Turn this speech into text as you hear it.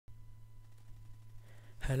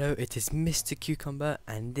Hello, it is Mr. Cucumber,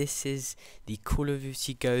 and this is the Call of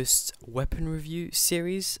Duty Ghosts weapon review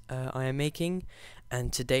series I am making,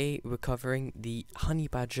 and today we're covering the Honey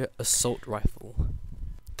Badger assault rifle.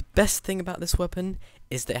 The best thing about this weapon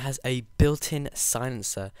is that it has a built-in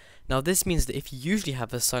silencer. Now this means that if you usually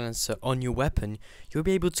have a silencer on your weapon, you'll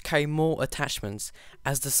be able to carry more attachments,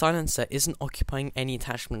 as the silencer isn't occupying any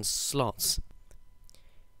attachment slots.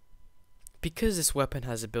 Because this weapon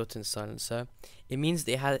has a built-in silencer, it means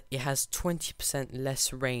that it has 20%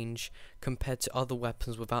 less range compared to other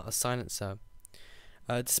weapons without a silencer.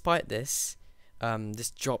 Despite this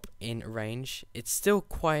drop in range, it's still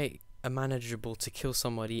quite manageable to kill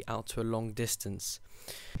somebody out to a long distance.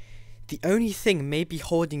 The only thing maybe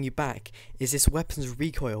holding you back is this weapon's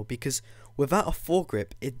recoil, because without a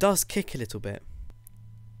foregrip, it does kick a little bit.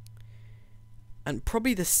 And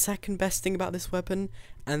probably the second best thing about this weapon,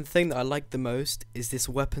 and the thing that I like the most, is this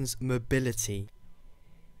weapon's mobility.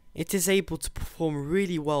 It is able to perform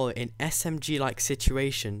really well in SMG-like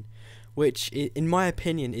situation, which in my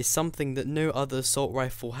opinion is something that no other assault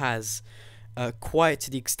rifle has, quite to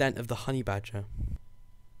the extent of the Honey Badger.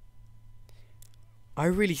 I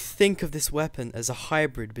really think of this weapon as a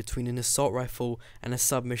hybrid between an assault rifle and a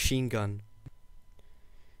submachine gun.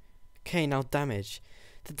 Okay, now damage.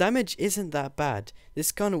 The damage isn't that bad.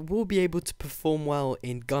 This gun will be able to perform well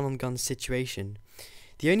in gun-on-gun situation.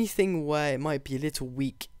 The only thing where it might be a little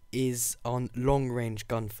weak is on long-range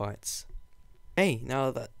gunfights. Hey,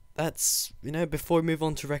 now that's before we move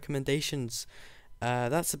on to recommendations,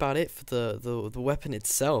 that's about it for the weapon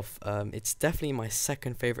itself. It's definitely my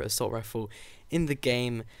second favorite assault rifle in the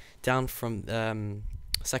game, down from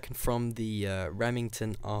second from the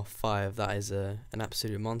Remington R5. That is an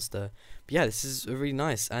absolute monster. But yeah, this is really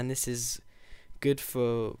nice, and this is good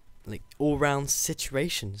for like all-round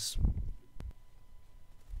situations.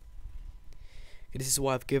 This is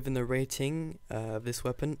why I've given the rating of this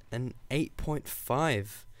weapon an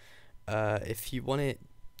 8.5. If you want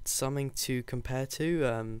something to compare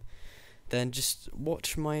to, then just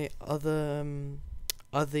watch my other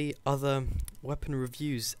weapon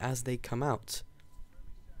reviews as they come out.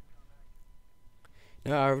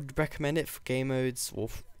 No, I would recommend it for game modes, or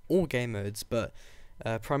all game modes, but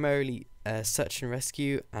primarily search and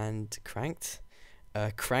rescue and cranked.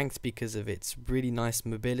 Cranked because of its really nice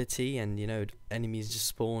mobility, and enemies just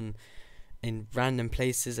spawn in random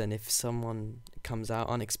places, and if someone comes out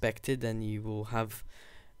unexpected, then you will have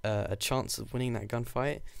a chance of winning that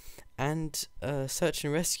gunfight. And search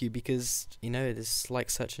and rescue because it's like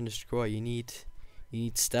search and destroy. You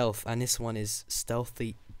need stealth, and this one is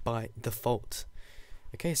stealthy by default.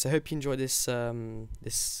 Okay, so I hope you enjoyed this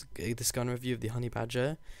this gun review of the Honey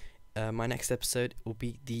Badger. My next episode will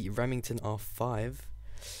be the Remington R5,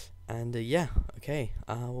 and yeah, okay,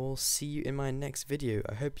 I will see you in my next video.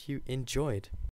 I hope you enjoyed.